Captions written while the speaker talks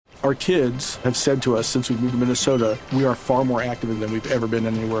Our kids have said to us since we moved to Minnesota, we are far more active than we've ever been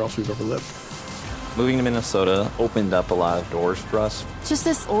anywhere else we've ever lived. Moving to Minnesota opened up a lot of doors for us. Just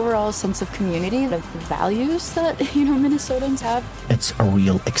this overall sense of community, of the values that, Minnesotans have. It's a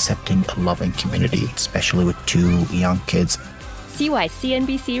real accepting, loving community, especially with 2 young kids. See why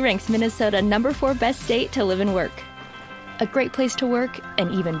CNBC ranks Minnesota number 4 best state to live and work. A great place to work,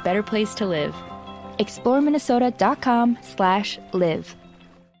 an even better place to live. ExploreMinnesota.com/live.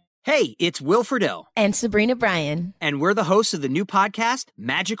 Hey, it's Will Friedle. And Sabrina Bryan. And we're the hosts of the new podcast,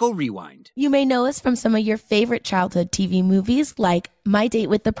 Magical Rewind. You may know us from some of your favorite childhood TV movies like My Date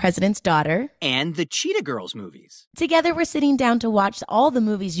with the President's Daughter. And the Cheetah Girls movies. Together, we're sitting down to watch all the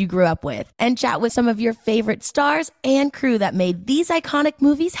movies you grew up with and chat with some of your favorite stars and crew that made these iconic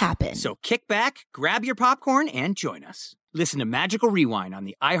movies happen. So kick back, grab your popcorn, and join us. Listen to Magical Rewind on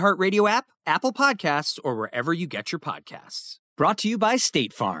the iHeartRadio app, Apple Podcasts, or wherever you get your podcasts. Brought to you by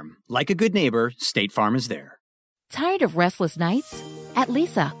State Farm. Like a good neighbor, State Farm is there. Tired of restless nights? At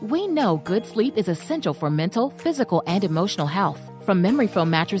Leesa, we know good sleep is essential for mental, physical, and emotional health. From memory foam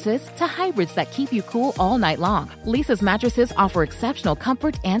mattresses to hybrids that keep you cool all night long, Leesa's mattresses offer exceptional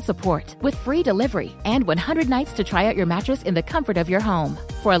comfort and support with free delivery and 100 nights to try out your mattress in the comfort of your home.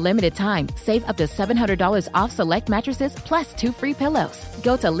 For a limited time, save up to $700 off select mattresses plus 2 free pillows.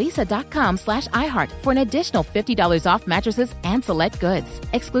 Go to leesa.com/iHeart for an additional $50 off mattresses and select goods.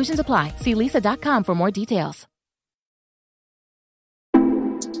 Exclusions apply. See leesa.com for more details.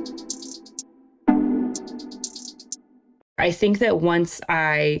 I think that once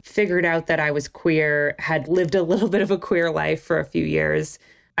I figured out that I was queer, had lived a little bit of a queer life for a few years,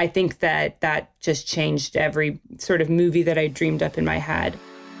 I think that that just changed every sort of movie that I dreamed up in my head.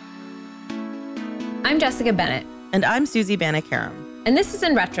 I'm Jessica Bennett. And I'm Susie Banakaram. And this is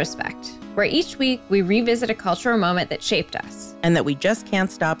In Retrospect, where each week we revisit a cultural moment that shaped us. And that we just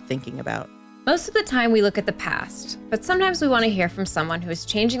can't stop thinking about. Most of the time we look at the past, but sometimes we want to hear from someone who is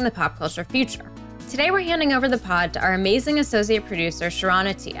changing the pop culture future. Today we're handing over the pod to our amazing associate producer,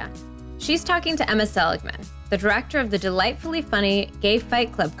 Sharana Tia. She's talking to Emma Seligman, the director of the delightfully funny gay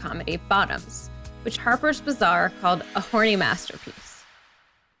fight club comedy Bottoms, which Harper's Bazaar called a horny masterpiece.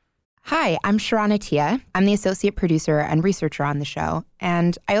 Hi, I'm Sharana Tia. I'm the associate producer and researcher on the show,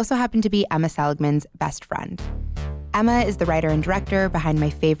 and I also happen to be Emma Seligman's best friend. Emma is the writer and director behind my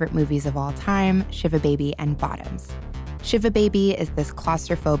favorite movies of all time, Shiva Baby and Bottoms. Shiva Baby is this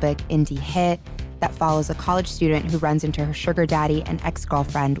claustrophobic indie hit that follows a college student who runs into her sugar daddy and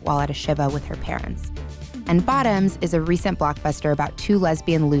ex-girlfriend while at a shiva with her parents. And Bottoms is a recent blockbuster about 2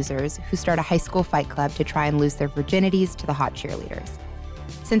 lesbian losers who start a high school fight club to try and lose their virginities to the hot cheerleaders.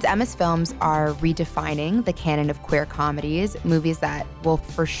 Since Emma's films are redefining the canon of queer comedies, movies that we'll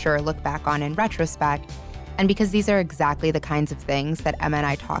for sure look back on in retrospect, and because these are exactly the kinds of things that Emma and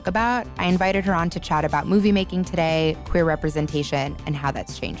I talk about, I invited her on to chat about movie making today, queer representation, and how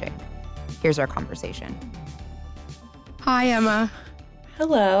that's changing. Here's our conversation. Hi, Emma.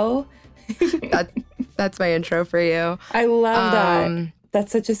 Hello. That's my intro for you. I love that.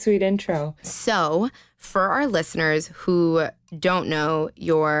 That's such a sweet intro. So, for our listeners who don't know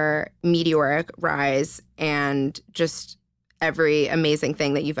your meteoric rise and just every amazing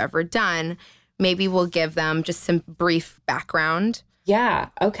thing that you've ever done, maybe we'll give them just some brief background. Yeah,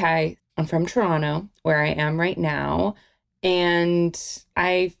 okay. I'm from Toronto, where I am right now. And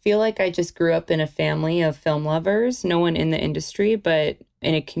I feel like I just grew up in a family of film lovers, no one in the industry, but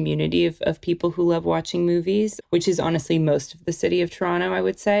in a community of people who love watching movies, which is honestly most of the city of Toronto, I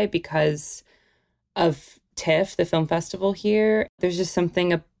would say, because of TIFF, the film festival here. There's just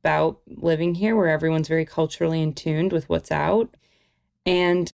something about living here where everyone's very culturally in tune with what's out.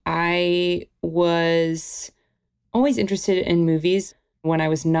 And I was always interested in movies. When I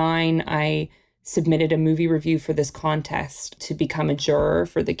was 9, I submitted a movie review for this contest to become a juror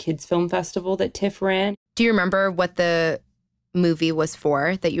for the Kids Film Festival that TIFF ran. Do you remember what the movie was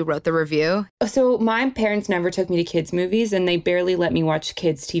for that you wrote the review? So my parents never took me to kids' movies, and they barely let me watch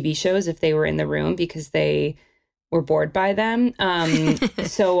kids' TV shows if they were in the room because they were bored by them.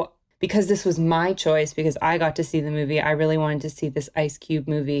 So because this was my choice, because I got to see the movie, I really wanted to see this Ice Cube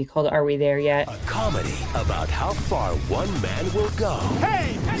movie called Are We There Yet? A comedy about how far one man will go.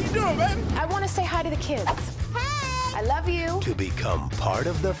 Hey, how you doing, baby? I want to say hi to the kids. Hey! I love you. To become part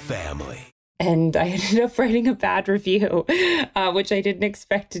of the family. And I ended up writing a bad review, which I didn't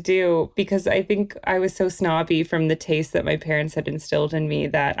expect to do because I think I was so snobby from the taste that my parents had instilled in me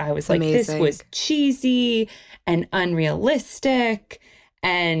that I was like, this was cheesy and unrealistic.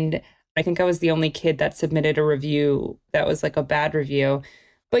 And I think I was the only kid that submitted a review that was like a bad review.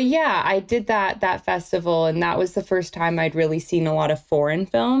 But yeah, I did that festival, and that was the first time I'd really seen a lot of foreign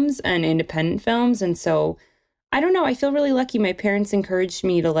films and independent films. And so, I don't know, I feel really lucky. My parents encouraged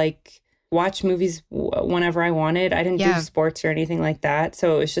me to like watch movies whenever I wanted. I didn't do sports or anything like that.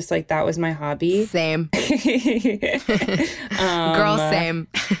 So it was just like, that was my hobby. Same. Girl, same.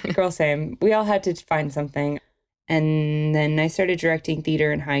 Girl, same. We all had to find something. And then I started directing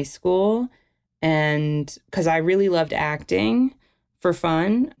theater in high school, and because I really loved acting for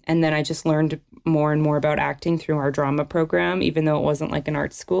fun. And then I just learned more and more about acting through our drama program, even though it wasn't like an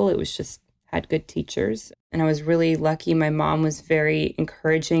art school. It was just had good teachers. And I was really lucky. My mom was very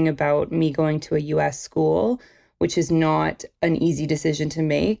encouraging about me going to a U.S. school, which is not an easy decision to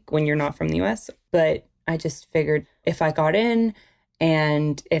make when you're not from the U.S. But I just figured if I got in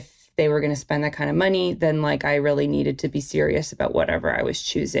and if they were going to spend that kind of money, then like I really needed to be serious about whatever I was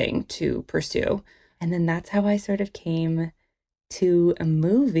choosing to pursue. And then that's how I sort of came to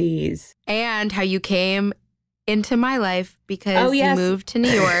movies. And how you came into my life because you moved to New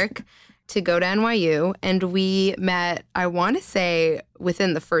York to go to NYU. And we met, I want to say,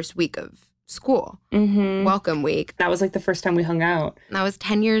 within the first week of school. Mm-hmm. Welcome week. That was like the first time we hung out. That was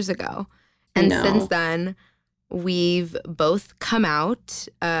 10 years ago. And since then, we've both come out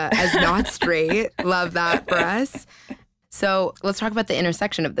as not straight. Love that for us. So let's talk about the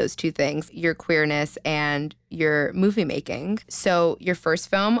intersection of those two things, your queerness and your movie making. So your first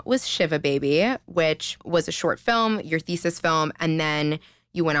film was Shiva Baby, which was a short film, your thesis film, and then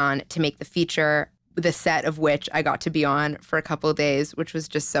you went on to make the feature, the set of which I got to be on for a couple of days, which was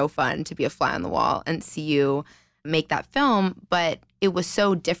just so fun to be a fly on the wall and see you make that film. But it was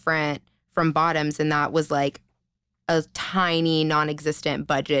so different from Bottoms, and that was like a tiny, non-existent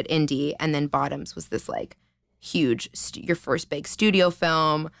budget indie, and then Bottoms was this like huge, your first big studio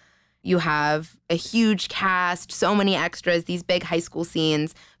film. You have a huge cast, so many extras, these big high school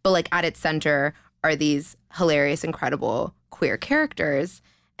scenes, but like at its center are these hilarious, incredible queer characters.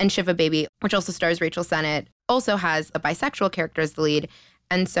 And Shiva Baby, which also stars Rachel Sennett, also has a bisexual character as the lead.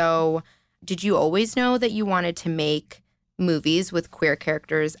 And so did you always know that you wanted to make movies with queer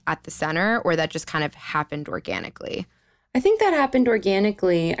characters at the center, or that just kind of happened organically? I think that happened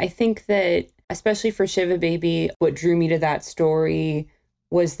organically. I think that especially for Shiva Baby, what drew me to that story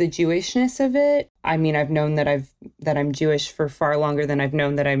was the Jewishness of it. I mean, I've known that I'm Jewish for far longer than I've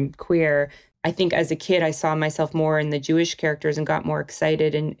known that I'm queer. I think as a kid, I saw myself more in the Jewish characters and got more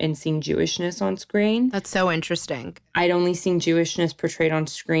excited in seeing Jewishness on screen. That's so interesting. I'd only seen Jewishness portrayed on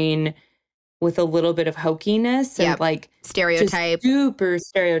screen with a little bit of hokiness and like stereotype, super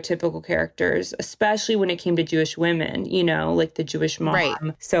stereotypical characters, especially when it came to Jewish women, you know, like the Jewish mom. Right.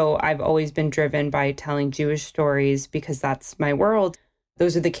 So I've always been driven by telling Jewish stories because that's my world.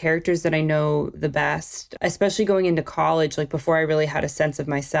 Those are the characters that I know the best, especially going into college, like before I really had a sense of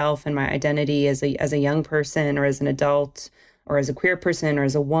myself and my identity as a young person or as an adult or as a queer person or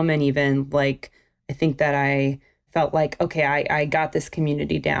as a woman even. Like, I think that I felt like, okay, I got this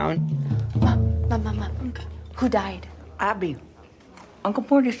community down. Mom, who died? Abby. Uncle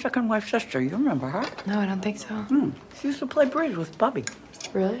Morty's second wife's sister. You remember her? No, I don't think so. She used to play bridge with Bubby.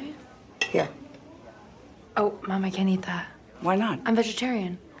 Really? Yeah. Oh, Mom, I can't eat that. Why not? I'm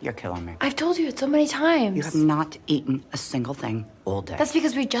vegetarian. You're killing me. I've told you it so many times. You have not eaten a single thing all day. That's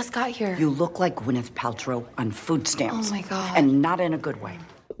because we just got here. You look like Gwyneth Paltrow on food stamps. Oh, my God. And not in a good way.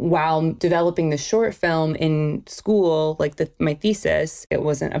 While developing the short film in school, like my thesis, it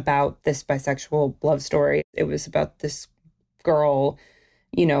wasn't about this bisexual love story. It was about this girl,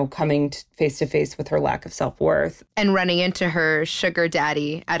 you know, coming face to face with her lack of self-worth. And running into her sugar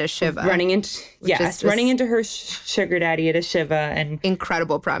daddy at a Shiva. Running into her sugar daddy at a Shiva. And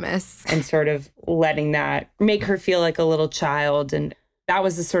incredible premise. And sort of letting that make her feel like a little child. And that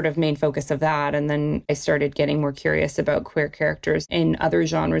was the sort of main focus of that. And then I started getting more curious about queer characters in other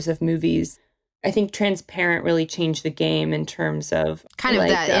genres of movies. I think Transparent really changed the game in terms of kind of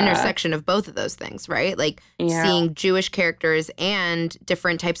that intersection of both of those things, right? Like seeing Jewish characters and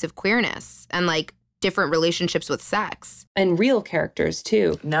different types of queerness and like different relationships with sex. And real characters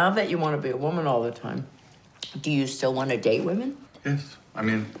too. Now that you want to be a woman all the time, do you still want to date women? Yes. I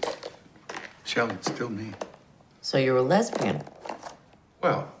mean, Shell, it's still me. So you're a lesbian?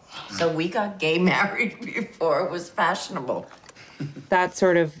 Well. So we got gay married before it was fashionable. That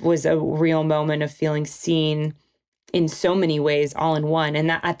sort of was a real moment of feeling seen in so many ways, all in one. And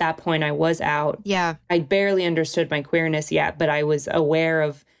that at that point, I was out. Yeah. I barely understood my queerness yet, but I was aware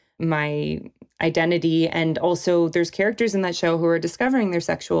of my identity. And also, there's characters in that show who are discovering their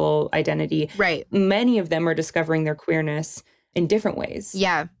sexual identity. Right. Many of them are discovering their queerness in different ways.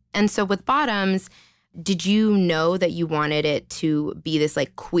 Yeah. And so with Bottoms, Did you know that you wanted it to be this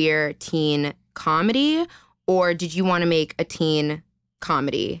like queer teen comedy, or did you want to make a teen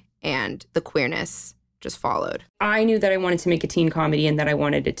comedy and the queerness just followed? I knew that I wanted to make a teen comedy and that I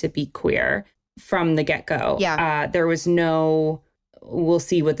wanted it to be queer from the get-go. Yeah. There was no, we'll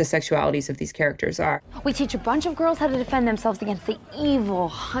see what the sexualities of these characters are. We teach a bunch of girls how to defend themselves against the evil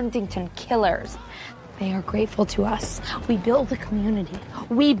Huntington killers. They are grateful to us. We build a community.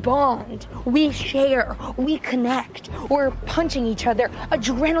 We bond. We share. We connect. We're punching each other.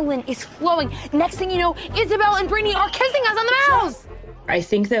 Adrenaline is flowing. Next thing you know, Isabel and Brittany are kissing us on the mouths. I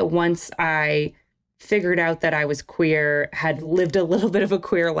think that once I figured out that I was queer, had lived a little bit of a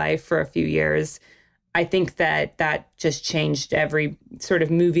queer life for a few years, I think that that just changed every sort of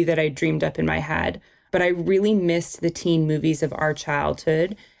movie that I dreamed up in my head. But I really missed the teen movies of our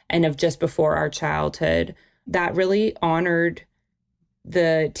childhood and of just before our childhood that really honored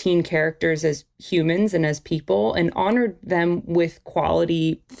the teen characters as humans and as people and honored them with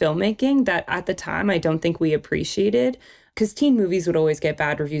quality filmmaking that at the time I don't think we appreciated. Because teen movies would always get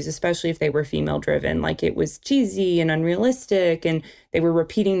bad reviews, especially if they were female driven. Like it was cheesy and unrealistic and they were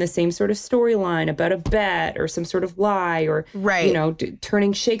repeating the same sort of storyline about a bet or some sort of lie or, you know,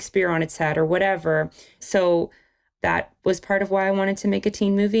 turning Shakespeare on its head or whatever. So that was part of why I wanted to make a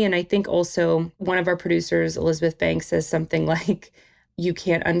teen movie. And I think also one of our producers, Elizabeth Banks, says something like, you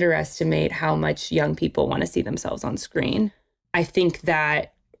can't underestimate how much young people want to see themselves on screen. I think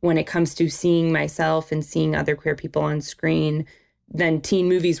that when it comes to seeing myself and seeing other queer people on screen, then teen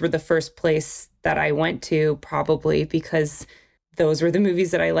movies were the first place that I went to, probably because those were the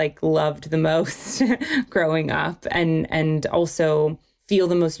movies that I loved the most growing up and also feel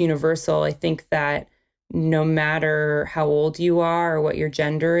the most universal. I think that no matter how old you are or what your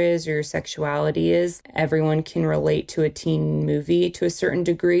gender is or your sexuality is, everyone can relate to a teen movie to a certain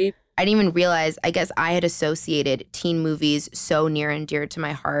degree. I didn't even realize, I guess I had associated teen movies so near and dear to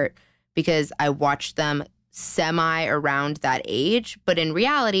my heart because I watched them semi around that age. But in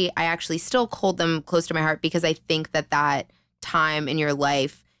reality, I actually still hold them close to my heart because I think that that time in your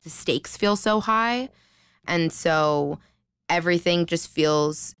life, the stakes feel so high. And so everything just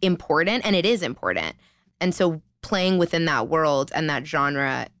feels important, and it is important. And so playing within that world and that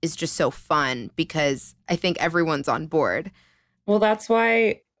genre is just so fun because I think everyone's on board. Well, that's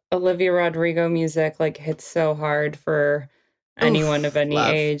why Olivia Rodrigo music hits so hard for anyone of any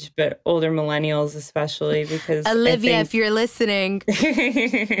age, but older millennials especially, because Olivia, if you're listening.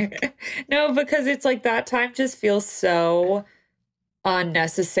 No, because it's that time just feels so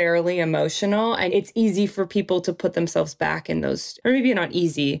unnecessarily emotional, and it's easy for people to put themselves back in those, or maybe not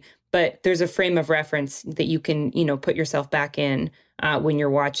easy, but there's a frame of reference that you can, put yourself back in when you're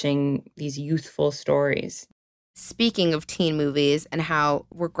watching these youthful stories. Speaking of teen movies and how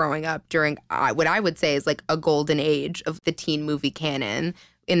we're growing up during what I would say is a golden age of the teen movie canon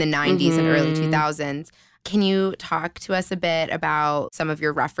in the 90s and early 2000s, can you talk to us a bit about some of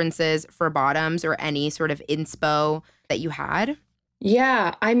your references for bottoms or any sort of inspo that you had?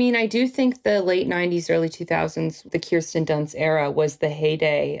 Yeah, I mean, I do think the late 90s, early 2000s, the Kirsten Dunst era was the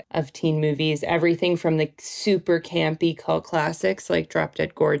heyday of teen movies. Everything from the super campy cult classics like Drop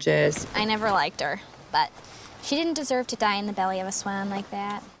Dead Gorgeous. I never liked her, but she didn't deserve to die in the belly of a swan like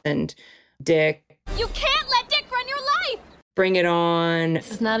that. And Dick. You can't let Dick run your life! Bring It On. This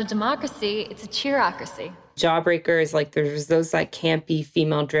is not a democracy, it's a cheerocracy. Jawbreakers, there's those campy,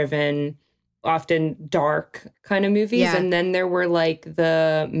 female-driven, often dark kind of movies. Yeah. And then there were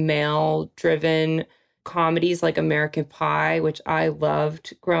the male-driven comedies like American Pie, which I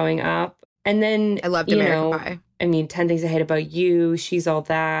loved growing up. And then I loved American Pie. I mean, 10 Things I Hate About You, She's All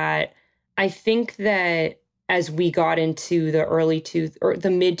That. I think that as we got into the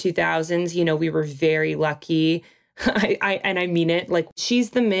mid 2000s, we were very lucky. I mean it.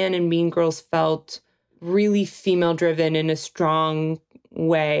 She's the Man and Mean Girls felt really female driven in a strong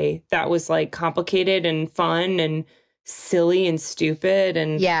way that was complicated and fun and silly and stupid,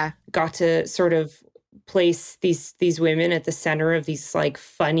 and got to sort of place these women at the center of these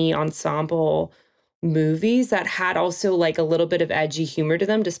funny ensemble movies that had also a little bit of edgy humor to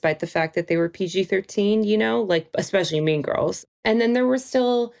them, despite the fact that they were PG-13, especially Mean Girls. And then there were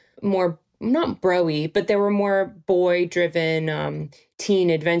still more, not bro-y, but there were more boy-driven teen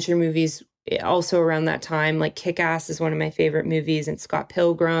adventure movies also around that time. Kick-Ass is one of my favorite movies, and Scott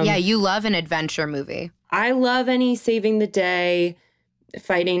Pilgrim. Yeah, you love an adventure movie. I love any saving the day,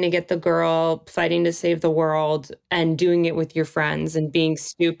 fighting to get the girl, fighting to save the world, and doing it with your friends and being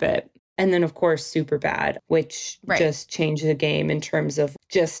stupid. And then, of course, Superbad, which just changed the game in terms of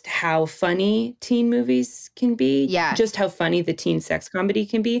just how funny teen movies can be. Yeah. Just how funny the teen sex comedy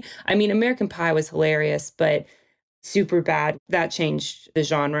can be. I mean, American Pie was hilarious, but Superbad, that changed the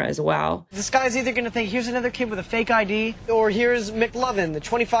genre as well. This guy's either going to think, here's another kid with a fake ID, or here's McLovin, the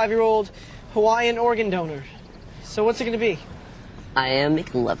 25-year-old Hawaiian organ donor. So what's it going to be? I am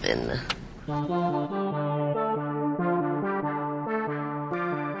McLovin.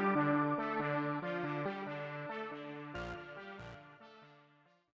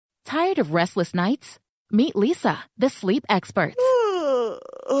 Tired of restless nights? Meet Lisa, the sleep experts.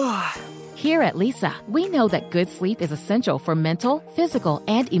 Here at Lisa, we know that good sleep is essential for mental, physical,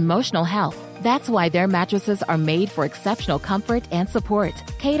 and emotional health. That's why their mattresses are made for exceptional comfort and support,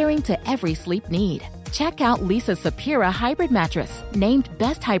 catering to every sleep need. Check out Lisa's Sapira Hybrid Mattress, named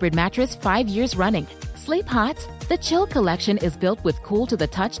Best Hybrid Mattress 5 years running. Sleep hot? The Chill Collection is built with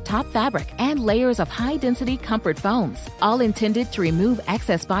cool-to-the-touch top fabric and layers of high-density comfort foams, all intended to remove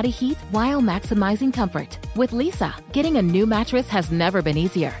excess body heat while maximizing comfort. With Lisa, getting a new mattress has never been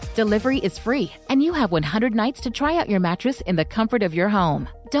easier. Delivery is free, and you have 100 nights to try out your mattress in the comfort of your home.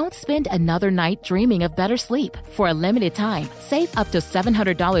 Don't spend another night dreaming of better sleep. For a limited time, save up to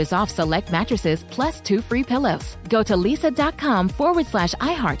 $700 off select mattresses plus 2 free pillows. Go to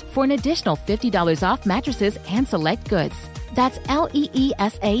lisa.com/iHeart for an additional $50 off mattresses and select goods. That's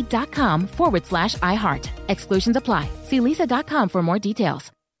LEESA.com/iHeart. Exclusions apply. See lisa.com for more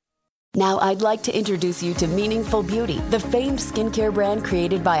details. Now I'd like to introduce you to Meaningful Beauty, the famed skincare brand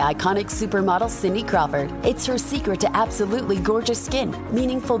created by iconic supermodel Cindy Crawford. It's her secret to absolutely gorgeous skin.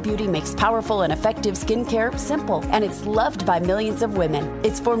 Meaningful Beauty makes powerful and effective skincare simple, and it's loved by millions of women.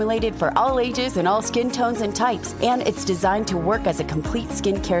 It's formulated for all ages and all skin tones and types, and it's designed to work as a complete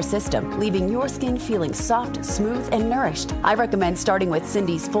skincare system, leaving your skin feeling soft, smooth, and nourished. I recommend starting with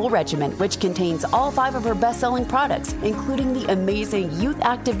Cindy's full regimen, which contains all 5 of her best-selling products, including the amazing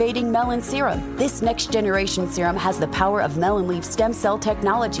youth-activating Melon Serum. This next-generation serum has the power of melon leaf stem cell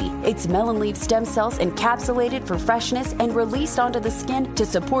technology. It's melon leaf stem cells encapsulated for freshness and released onto the skin to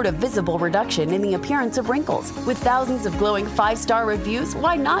support a visible reduction in the appearance of wrinkles. With thousands of glowing 5-star reviews,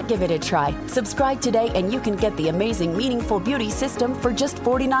 why not give it a try? Subscribe today and you can get the amazing Meaningful Beauty system for just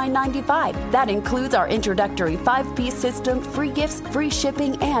 $49.95. That includes our introductory 5-piece system, free gifts, free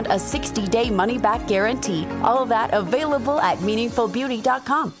shipping, and a 60-day money-back guarantee. All of that available at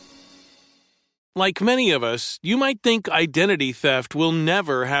meaningfulbeauty.com. Like many of us, you might think identity theft will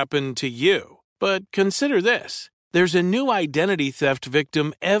never happen to you. But consider this. There's a new identity theft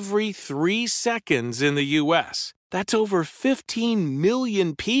victim every 3 seconds in the U.S. That's over 15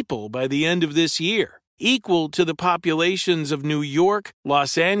 million people by the end of this year, equal to the populations of New York,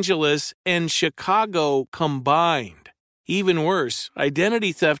 Los Angeles, and Chicago combined. Even worse,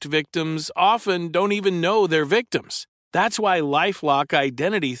 identity theft victims often don't even know they're victims. That's why LifeLock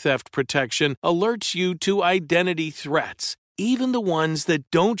Identity Theft Protection alerts you to identity threats, even the ones that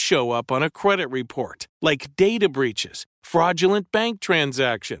don't show up on a credit report, like data breaches, fraudulent bank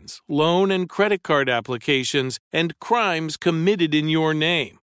transactions, loan and credit card applications, and crimes committed in your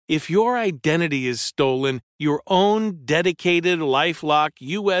name. If your identity is stolen, your own dedicated LifeLock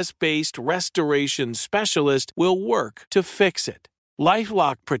US-based restoration specialist will work to fix it.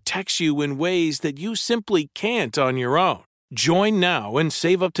 LifeLock protects you in ways that you simply can't on your own. Join now and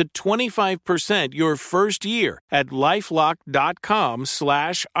save up to 25% your first year at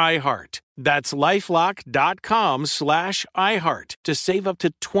LifeLock.com/iHeart. That's LifeLock.com/iHeart to save up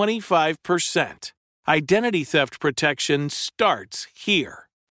to 25%. Identity theft protection starts here.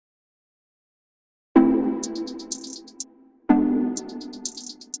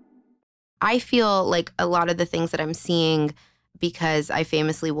 I feel like a lot of the things that I'm seeing, because I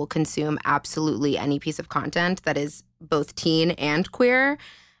famously will consume absolutely any piece of content that is both teen and queer,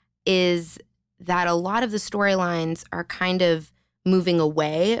 is that a lot of the storylines are kind of moving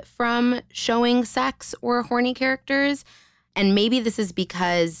away from showing sex or horny characters. And maybe this is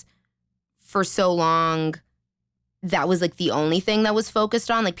because for so long, that was like the only thing that was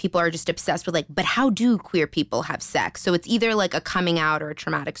focused on. Like people are just obsessed with like, but how do queer people have sex? So it's either like a coming out or a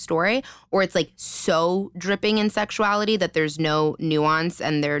traumatic story, or it's like so dripping in sexuality that there's no nuance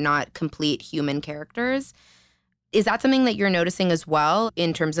and they're not complete human characters. Is that something that you're noticing as well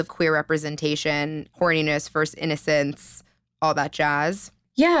in terms of queer representation, horniness, first innocence, all that jazz?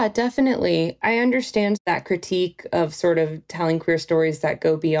 Yeah, definitely. I understand that critique of sort of telling queer stories that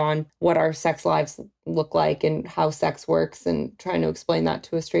go beyond what our sex lives look like and how sex works and trying to explain that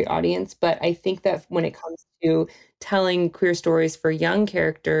to a straight audience. But I think that when it comes to telling queer stories for young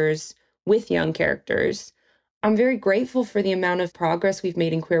characters with young characters, I'm very grateful for the amount of progress we've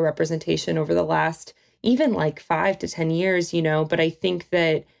made in queer representation over the last even like 5 to 10 years, but I think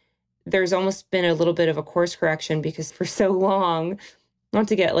that there's almost been a little bit of a course correction because for so long, not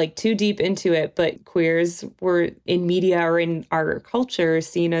to get like too deep into it, but queers were in media or in our culture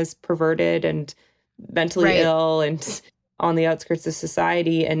seen as perverted and mentally ill and on the outskirts of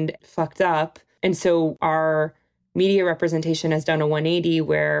society and fucked up. And so our media representation has done a 180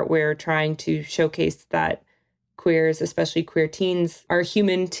 where we're trying to showcase that queers, especially queer teens, are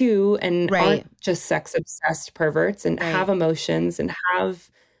human too and aren't just sex-obsessed perverts and have emotions and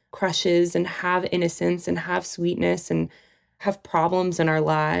have crushes and have innocence and have sweetness and have problems in our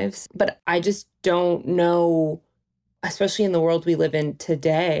lives. But I just don't know, especially in the world we live in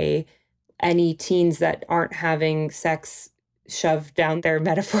today, any teens that aren't having sex shoved down their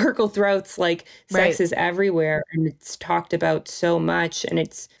metaphorical throats. Like sex is everywhere and it's talked about so much and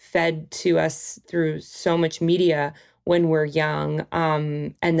it's fed to us through so much media when we're young.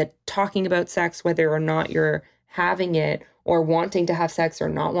 And the talking about sex, whether or not you're having it or wanting to have sex or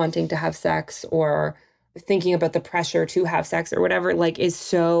not wanting to have sex or thinking about the pressure to have sex or whatever, like is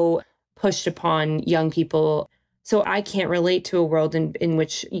so pushed upon young people. So I can't relate to a world in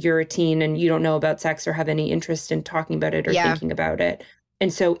which you're a teen and you don't know about sex or have any interest in talking about it or thinking about it.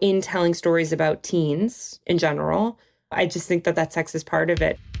 And so in telling stories about teens in general, I just think that sex is part of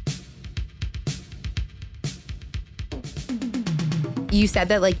it. You said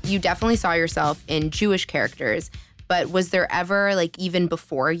that like you definitely saw yourself in Jewish characters, but was there ever like even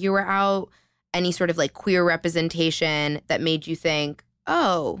before you were out any sort of like queer representation that made you think,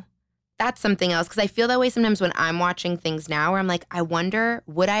 oh, that's something else? Because I feel that way sometimes when I'm watching things now where I'm like, I wonder,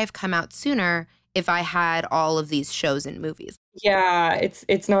 would I have come out sooner if I had all of these shows and movies? Yeah,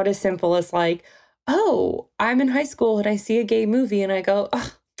 it's not as simple as like, oh, I'm in high school and I see a gay movie and I go,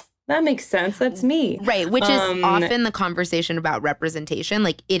 oh, that makes sense. That's me. Right, which is often the conversation about representation.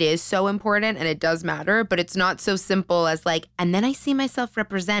 Like, it is so important and it does matter, but it's not so simple as like, and then I see myself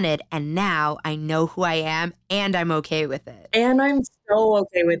represented and now I know who I am and I'm okay with it. And I'm so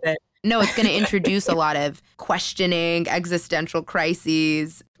okay with it. No, it's going to introduce a lot of questioning, existential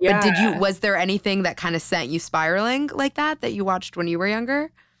crises. Yeah. But was there anything that kind of sent you spiraling like that you watched when you were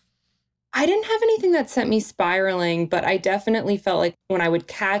younger? I didn't have anything that sent me spiraling, but I definitely felt like when I would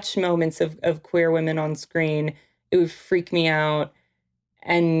catch moments of queer women on screen, it would freak me out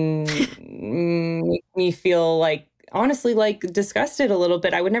and make me feel like, honestly, like disgusted a little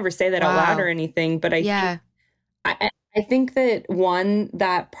bit. I would never say that out loud or anything, but I think that one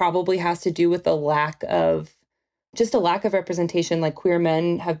that probably has to do with a lack of representation. Like queer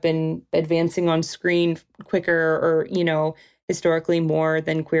men have been advancing on screen quicker or, historically more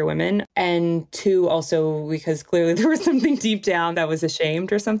than queer women. And two, also because clearly there was something deep down that was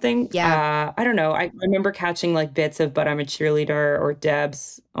ashamed or something. Yeah. I don't know. I remember catching like bits of But I'm a Cheerleader or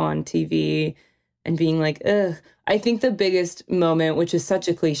Debs on TV and being like, ugh. I think the biggest moment, which is such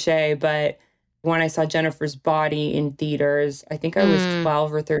a cliche, but when I saw Jennifer's Body in theaters, I think I was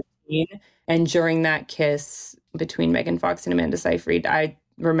 12 or 13. And during that kiss between Megan Fox and Amanda Seyfried, I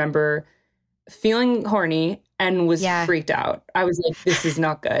remember feeling horny and was freaked out. I was like, this is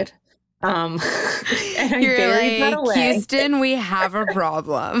not good. And I buried that away. Houston, we have a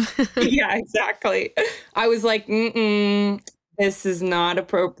problem. Yeah, exactly. I was like, this is not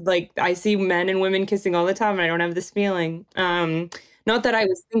appropriate. Like, I see men and women kissing all the time and I don't have this feeling. Not that I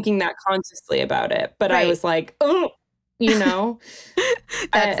was thinking that consciously about it, but I was like, oh,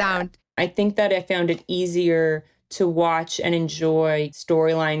 that sound. I think that I found it easier to watch and enjoy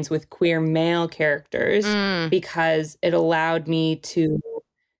storylines with queer male characters because it allowed me to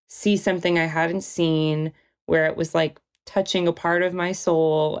see something I hadn't seen where it was like touching a part of my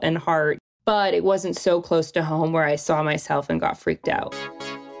soul and heart, but it wasn't so close to home where I saw myself and got freaked out.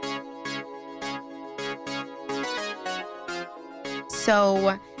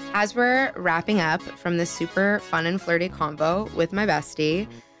 So as we're wrapping up from this super fun and flirty convo with my bestie,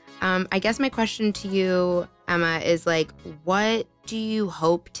 I guess my question to you, Emma, is like, what do you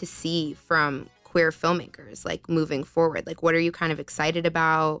hope to see from queer filmmakers, like moving forward? Like, what are you kind of excited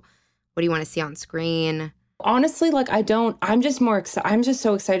about? What do you want to see on screen? Honestly, like, I'm just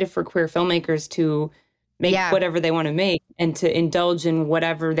so excited for queer filmmakers to make whatever they want to make and to indulge in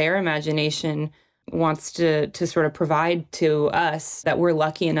whatever their imagination wants to sort of provide to us that we're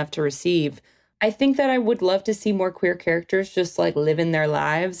lucky enough to receive. I think that I would love to see more queer characters just like living their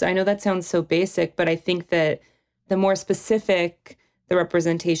lives. I know that sounds so basic, but I think that the more specific the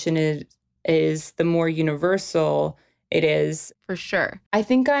representation is the more universal it is. For sure. I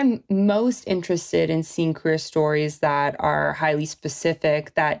think I'm most interested in seeing queer stories that are highly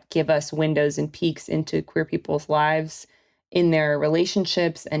specific, that give us windows and peeks into queer people's lives in their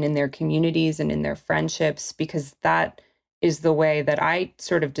relationships and in their communities and in their friendships, because that is the way that I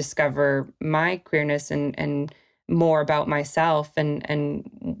sort of discover my queerness and more about myself and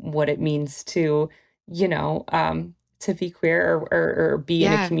what it means to, to be queer or be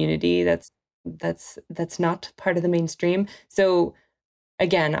in a community that's not part of the mainstream. So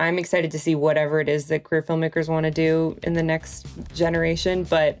again, I'm excited to see whatever it is that queer filmmakers want to do in the next generation.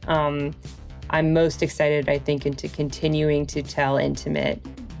 But I'm most excited, I think, into continuing to tell intimate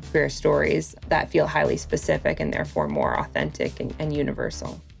queer stories that feel highly specific and therefore more authentic and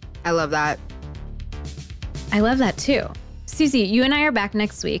universal. I love that. I love that too. Susie, you and I are back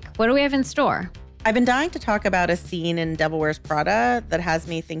next week. What do we have in store? I've been dying to talk about a scene in Devil Wears Prada that has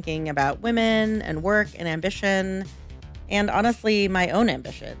me thinking about women and work and ambition, and honestly, my own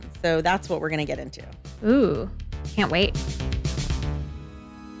ambition. So that's what we're going to get into. Ooh, can't wait.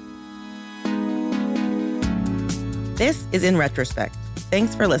 This is In Retrospect.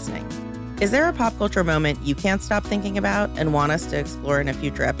 Thanks for listening. Is there a pop culture moment you can't stop thinking about and want us to explore in a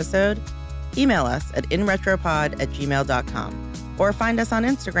future episode? Email us at inretropod@gmail.com or find us on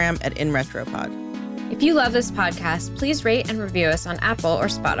Instagram at inretropod. If you love this podcast, please rate and review us on Apple or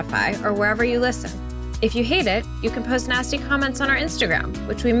Spotify or wherever you listen. If you hate it, you can post nasty comments on our Instagram,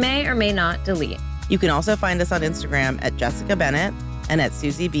 which we may or may not delete. You can also find us on Instagram at Jessica Bennett and at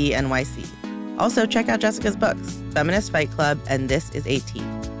Susie B NYC. Also, check out Jessica's books, Feminist Fight Club and This Is 18.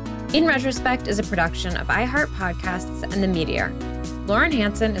 In Retrospect is a production of iHeart Podcasts and The Meteor. Lauren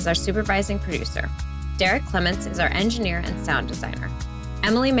Hansen is our supervising producer. Derek Clements is our engineer and sound designer.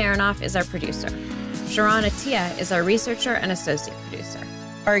 Emily Marinoff is our producer. Sharon Attia is our researcher and associate producer.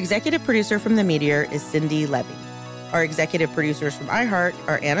 Our executive producer from The Meteor is Cindy Levy. Our executive producers from iHeart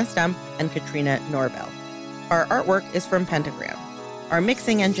are Anna Stump and Katrina Norbell. Our artwork is from Pentagram. Our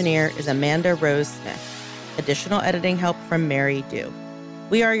mixing engineer is Amanda Rose Smith. Additional editing help from Mary Dew.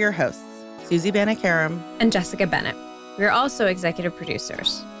 We are your hosts, Susie Banakaram and Jessica Bennett. We are also executive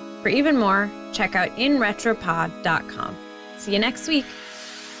producers. For even more, check out inretropod.com. See you next week.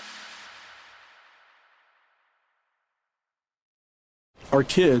 Our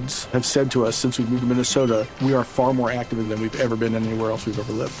kids have said to us since we moved to Minnesota, we are far more active than we've ever been anywhere else we've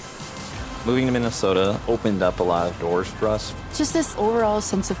ever lived. Moving to Minnesota opened up a lot of doors for us. Just this overall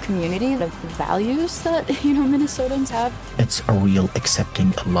sense of community, of the values that, Minnesotans have. It's a real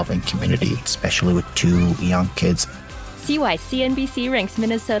accepting, loving community, especially with 2 young kids. See why CNBC ranks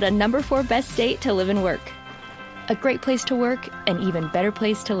Minnesota #4 best state to live and work. A great place to work, an even better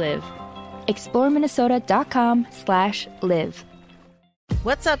place to live. ExploreMinnesota.com/live.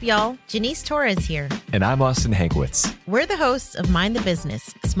 What's up, y'all? Janice Torres here. And I'm Austin Hankwitz. We're the hosts of Mind the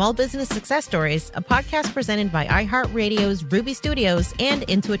Business, Small Business Success Stories, a podcast presented by iHeartRadio's Ruby Studios and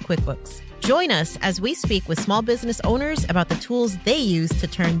Intuit QuickBooks. Join us as we speak with small business owners about the tools they use to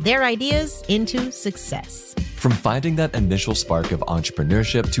turn their ideas into success. From finding that initial spark of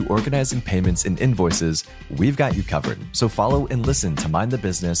entrepreneurship to organizing payments and invoices, we've got you covered. So follow and listen to Mind the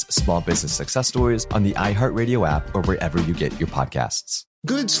Business, Small Business Success Stories on the iHeartRadio app or wherever you get your podcasts.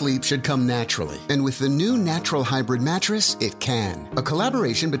 Good sleep should come naturally, and with the new Natural Hybrid mattress, it can. A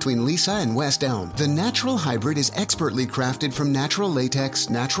collaboration between Lisa and West Elm, the Natural Hybrid is expertly crafted from natural latex,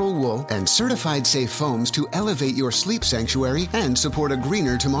 natural wool, and certified safe foams to elevate your sleep sanctuary and support a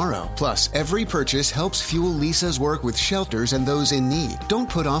greener tomorrow. Plus, every purchase helps fuel Lisa's work with shelters and those in need. Don't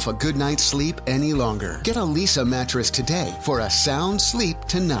put off a good night's sleep any longer. Get a Lisa mattress today for a sound sleep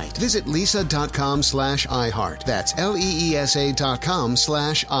tonight. Visit lisa.com/iHeart. That's LEESA.com/iHeart.